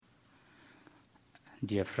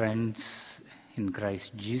Dear friends in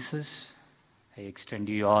Christ Jesus, I extend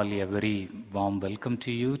you all a very warm welcome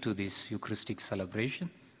to you to this Eucharistic celebration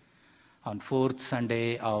on fourth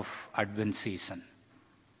Sunday of Advent season.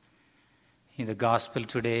 In the Gospel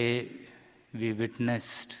today, we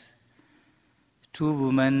witnessed two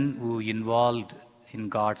women who involved in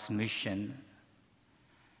God's mission,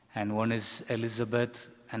 and one is Elizabeth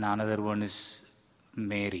and another one is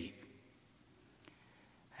Mary.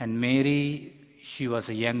 And Mary, she was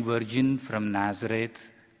a young virgin from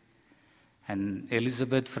Nazareth, and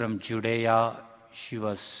Elizabeth from Judea, she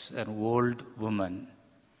was an old woman.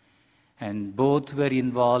 And both were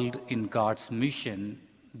involved in God's mission,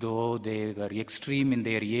 though they were extreme in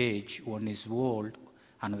their age. One is old,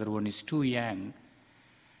 another one is too young.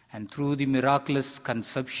 And through the miraculous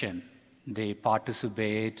conception, they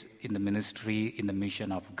participate in the ministry, in the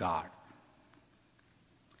mission of God.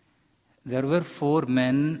 There were 4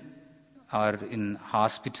 men are in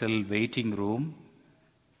hospital waiting room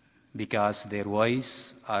because their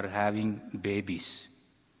wives are having babies.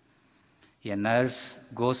 A nurse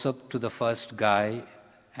goes up to the first guy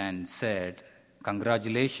and said,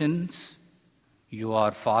 "Congratulations, you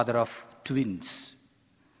are father of twins."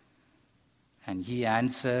 And he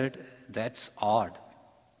answered, "That's odd.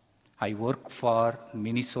 I work for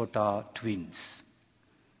Minnesota Twins."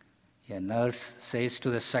 A nurse says to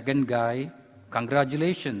the second guy,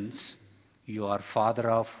 "Congratulations, you are father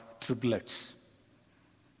of triplets."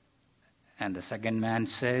 And the second man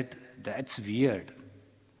said, "That's weird.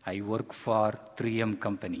 I work for 3M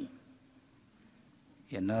company."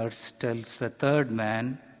 A nurse tells the third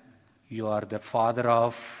man, "You are the father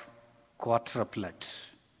of quadruplets,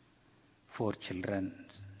 4 children,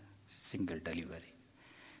 single delivery."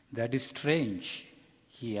 "That is strange,"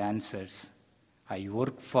 he answers. "I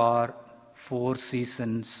work for 4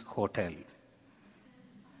 Seasons Hotel."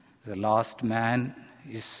 The last man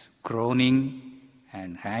is groaning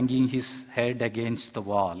and hanging his head against the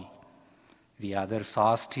wall. The others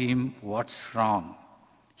asked him, "What's wrong?"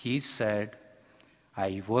 He said,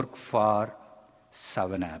 "I work for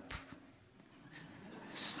 7-Up.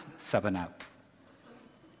 7-Up.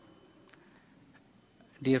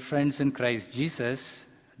 Dear friends in Christ Jesus,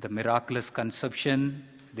 the miraculous conception,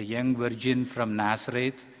 the young virgin from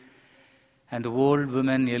Nazareth, and the old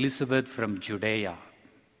woman Elizabeth from Judea,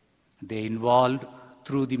 they involved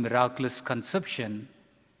through the miraculous conception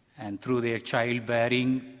and through their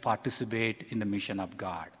childbearing participate in the mission of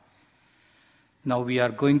God. Now we are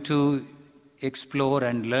going to explore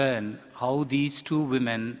and learn how these 2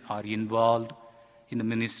 women are involved in the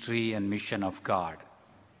ministry and mission of God.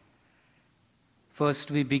 First,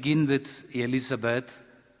 we begin with Elizabeth,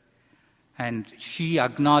 and she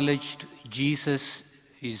acknowledged Jesus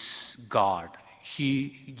is God.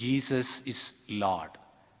 Jesus is Lord.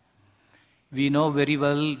 We know very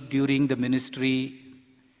well during the ministry,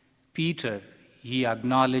 Peter, he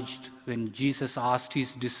acknowledged when Jesus asked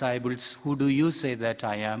his disciples, "Who do you say that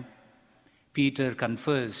I am?" Peter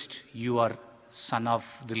confessed, "You are Son of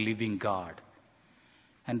the living God."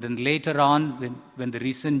 And then later on, when the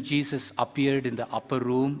risen Jesus appeared in the upper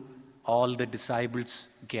room, all the disciples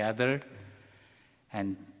gathered,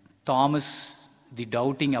 and Thomas, the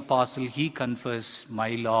doubting apostle, he confessed, "My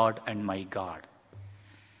Lord and my God."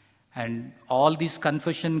 And all this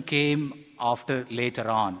confession came after later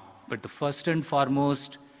on. But the first and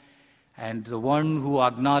foremost, and the one who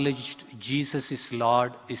acknowledged Jesus is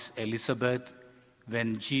Lord is Elizabeth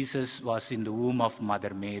when Jesus was in the womb of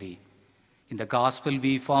Mother Mary. In the gospel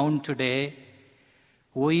we found today,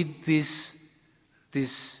 "Why this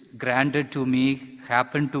granted to me,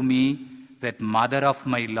 happened to me, that mother of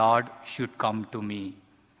my Lord should come to me."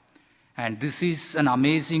 And this is an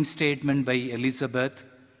amazing statement by Elizabeth.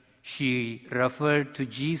 She referred to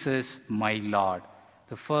Jesus, "My Lord."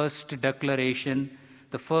 The first declaration,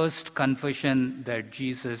 the first confession that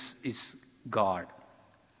Jesus is God.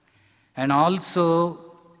 And also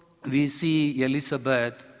we see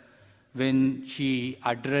Elizabeth when she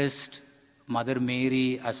addressed Mother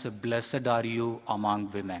Mary as a "Blessed are you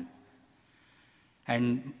among women."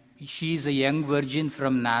 And she is a young virgin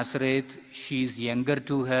from Nazareth. She is younger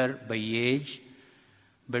to her by age.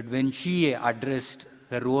 But when she addressed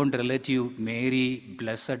her own relative Mary,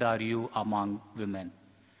 "Blessed are you among women,"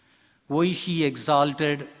 why she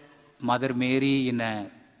exalted Mother Mary in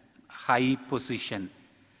a high position.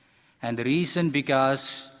 And the reason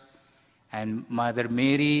because, and Mother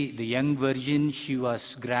Mary, the young virgin, she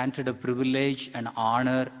was granted a privilege and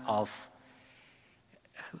honor of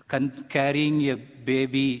carrying a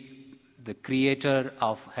baby, the creator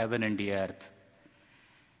of heaven and the earth.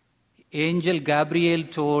 Angel Gabriel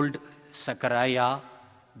told Zechariah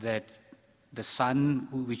that The son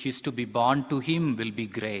which is to be born to him will be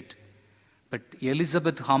great. But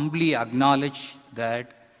Elizabeth humbly acknowledged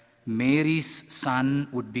that Mary's son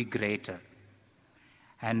would be greater.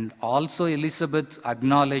 And also Elizabeth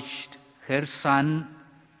acknowledged her son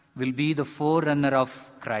will be the forerunner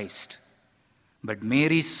of Christ. But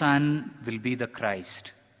Mary's son will be the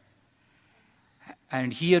Christ.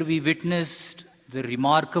 And here we witnessed the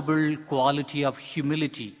remarkable quality of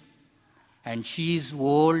humility. And she is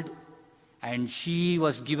old, and she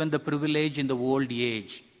was given the privilege in the old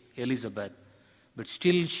age, Elizabeth. But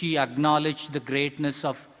still she acknowledged the greatness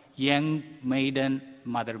of young maiden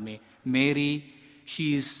Mother Mary.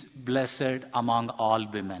 She is blessed among all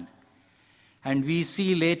women. And we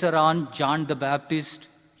see later on John the Baptist.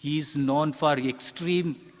 He is known for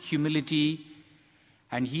extreme humility.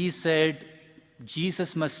 And he said,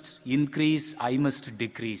 Jesus must increase, I must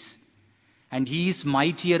decrease. And he is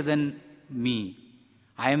mightier than me.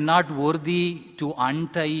 I am not worthy to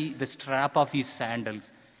untie the strap of his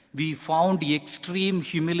sandals. We found extreme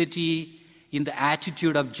humility in the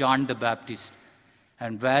attitude of John the Baptist.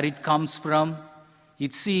 And where it comes from,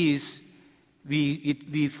 it says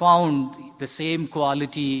we found the same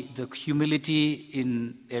quality, the humility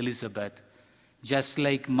in Elizabeth. Just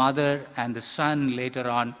like mother and the son later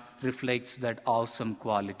on reflects that awesome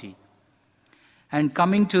quality. And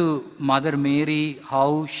coming to Mother Mary,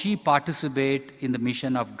 how she participated in the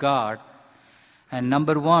mission of God. And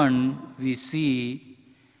number one, we see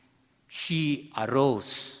she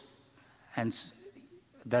arose. And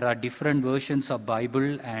there are different versions of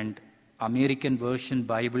Bible, and American version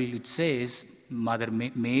Bible, it says Mother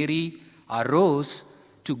Mary arose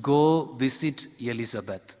to go visit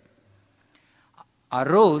Elizabeth.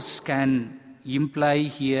 Arose can imply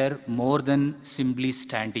here more than simply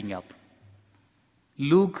standing up.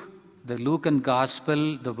 The Lucan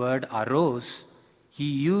Gospel, the word arose, he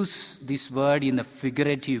used this word in a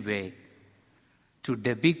figurative way to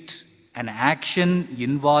depict an action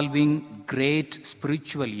involving great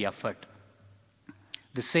spiritual effort.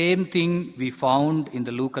 The same thing we found in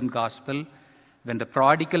the Lucan Gospel. When the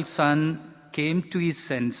prodigal son came to his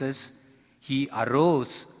senses, he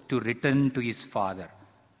arose to return to his father.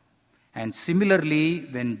 And similarly,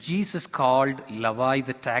 when Jesus called Levi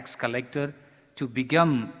the tax collector to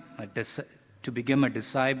become a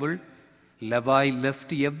disciple, Levi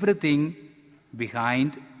left everything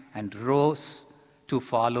behind and rose to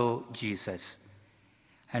follow Jesus.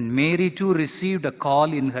 And Mary too received a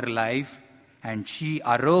call in her life, and she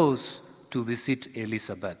arose to visit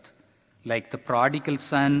Elizabeth. Like the prodigal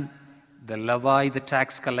son, the Levi, the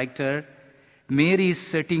tax collector, Mary is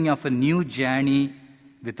setting off a new journey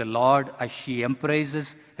with the Lord as she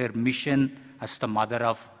embraces her mission as the mother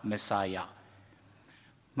of Messiah.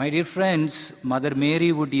 My dear friends, Mother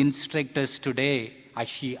Mary would instruct us today as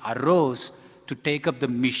she arose to take up the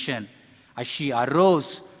mission, as she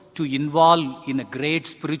arose to involve in a great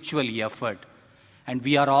spiritual effort. And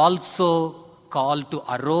we are also called to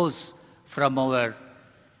arise from our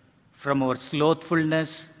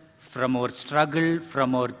slothfulness, from our struggle,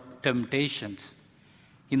 from our temptations.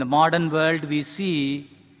 In the modern world, we see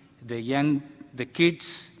the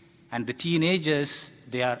kids and the teenagers,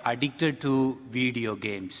 they are addicted to video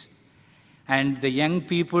games. And the young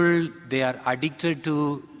people, they are addicted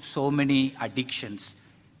to so many addictions.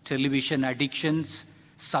 Television addictions,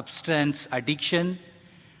 substance addiction.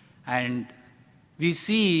 And we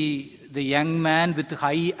see the young man with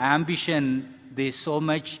high ambition, they so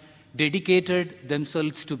much dedicated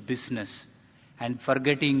themselves to business and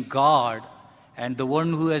forgetting God and the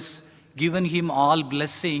one who has given him all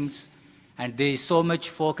blessings, and they so much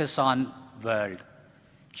focus on world.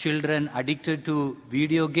 Children addicted to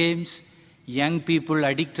video games, young people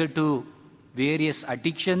addicted to various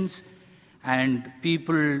addictions, and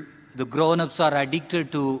people, the grown-ups are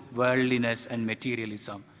addicted to worldliness and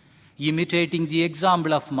materialism. Imitating the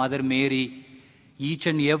example of Mother Mary, each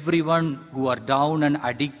and everyone who are down and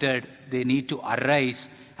addicted, they need to arise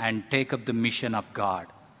and take up the mission of God.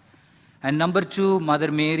 And number two,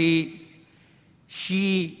 Mother Mary,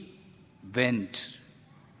 she went.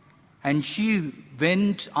 And she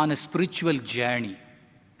went on a spiritual journey.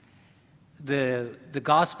 The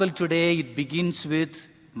gospel today, it begins with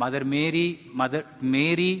Mother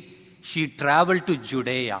Mary, she traveled to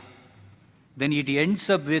Judea. Then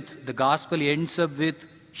the gospel ends up with,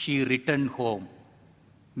 she returned home.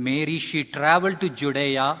 Mary, she traveled to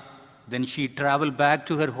Judea, then she traveled back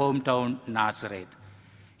to her hometown, Nazareth.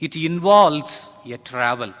 It involves a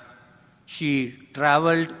travel. She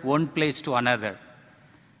traveled one place to another.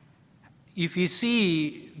 If you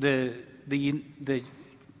see the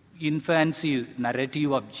infancy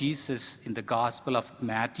narrative of Jesus in the Gospel of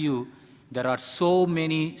Matthew, There are so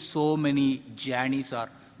many journeys are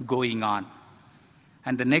going on.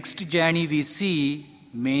 And the next journey we see,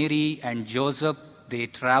 Mary and Joseph, they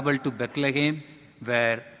travel to Bethlehem,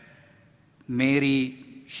 where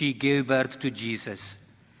Mary, she gave birth to Jesus.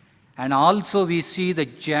 And also we see the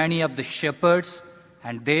journey of the shepherds,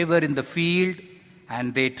 and they were in the field,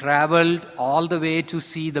 and they traveled all the way to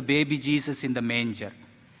see the baby Jesus in the manger.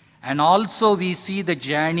 And also we see the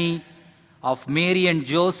journey of Mary and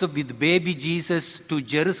Joseph with baby Jesus to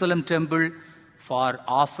Jerusalem temple for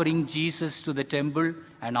offering Jesus to the temple,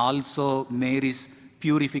 and also Mary's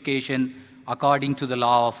purification according to the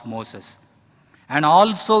law of Moses. And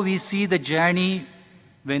also we see the journey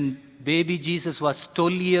when baby Jesus was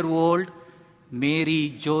 12-year-old,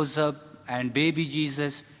 Mary, Joseph, and baby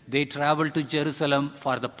Jesus, they traveled to Jerusalem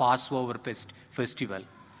for the Passover festival.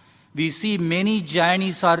 We see many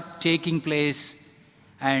journeys are taking place,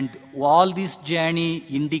 and all these journeys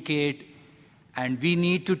indicate, and we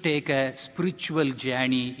need to take a spiritual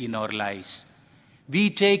journey in our lives. We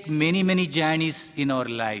take many journeys in our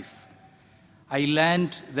life. I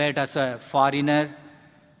learned that as a foreigner,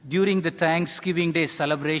 during the Thanksgiving Day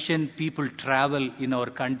celebration, people travel in our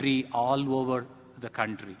country all over the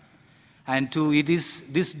country. And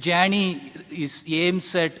this journey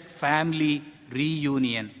aims at family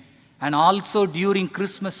reunion. And also during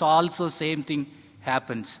Christmas, also same thing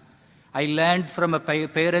happens. I learned from a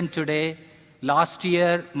parent today. Last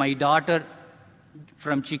year, my daughter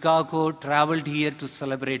from Chicago traveled here to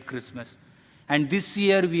celebrate Christmas. And this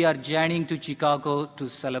year, we are journeying to Chicago to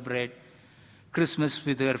celebrate Christmas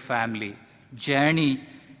with her family. Journey,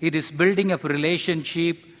 it is building up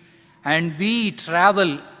relationship, and we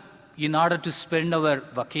travel in order to spend our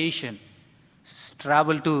vacation.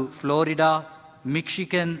 Travel to Florida,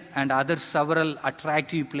 Michigan, and other several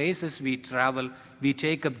attractive places we travel. We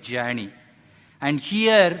take up journey. And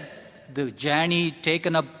here, the journey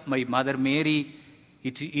taken up by Mother Mary,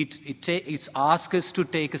 it asks us to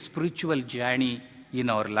take a spiritual journey in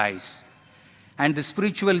our lives. And the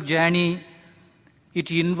spiritual journey, it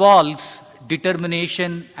involves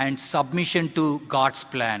determination and submission to God's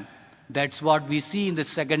plan. That's what we see in the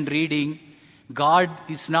second reading. God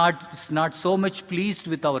is not so much pleased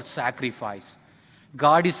with our sacrifice.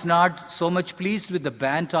 God is not so much pleased with the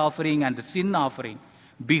burnt offering and the sin offering.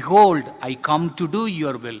 Behold, I come to do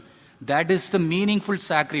your will. That is the meaningful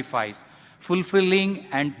sacrifice. Fulfilling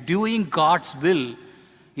and doing God's will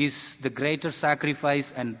is the greater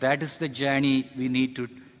sacrifice, and that is the journey we need to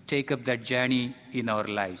take up, that journey in our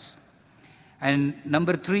lives. And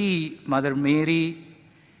number 3, Mother Mary,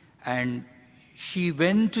 and she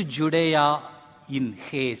went to Judea in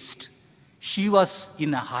haste. She was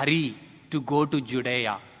in a hurry to go to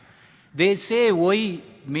Judea. They say why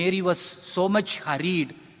Mary was so much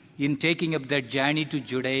hurried in taking up that journey to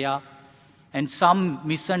Judea, and some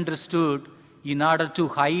misunderstood in order to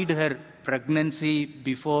hide her pregnancy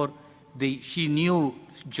before she knew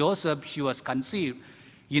Joseph, she was conceived.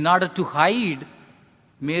 In order to hide,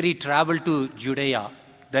 Mary traveled to Judea.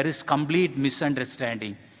 There is complete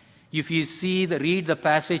misunderstanding. If you read the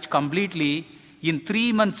passage completely, in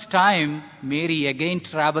 3 months' time, Mary again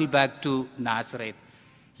traveled back to Nazareth.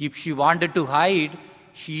 If she wanted to hide,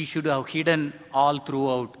 she should have hidden all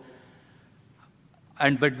throughout.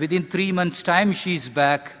 But within 3 months' time, she is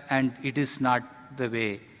back, and it is not the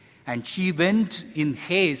way. And she went in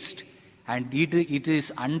haste, and it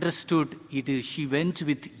is understood, she went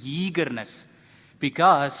with eagerness,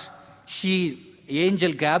 because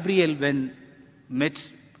Angel Gabriel, when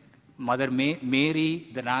met Mother Mary,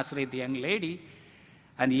 the Nazareth young lady,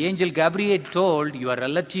 and the angel Gabriel told, your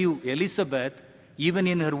relative Elizabeth, even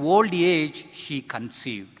in her old age, she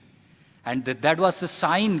conceived. And that was a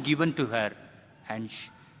sign given to her.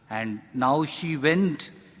 And now she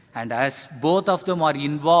went, and as both of them are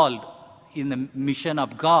involved in the mission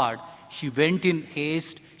of God, she went in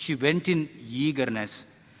haste, she went in eagerness.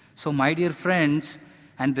 So my dear friends,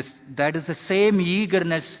 that is the same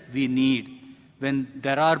eagerness we need when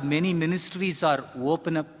there are many ministries are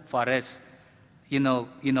open up for us, in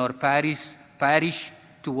our parish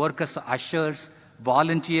to work as ushers,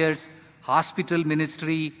 volunteers, hospital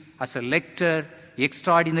ministry, as a lector,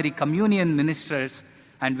 extraordinary communion ministers.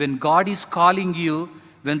 And when God is calling you,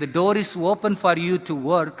 when the door is open for you to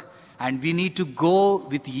work, and we need to go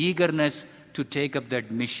with eagerness to take up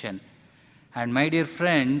that mission. And my dear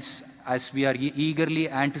friends, as we are eagerly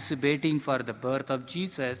anticipating for the birth of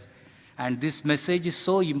Jesus, and this message is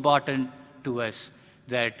so important to us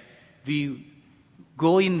that we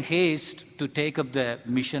go in haste to take up the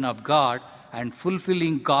mission of God and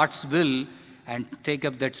fulfilling God's will and take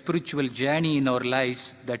up that spiritual journey in our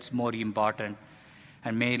lives, that's more important.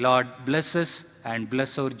 And may Lord bless us and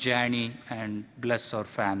bless our journey and bless our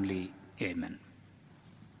family. Amen.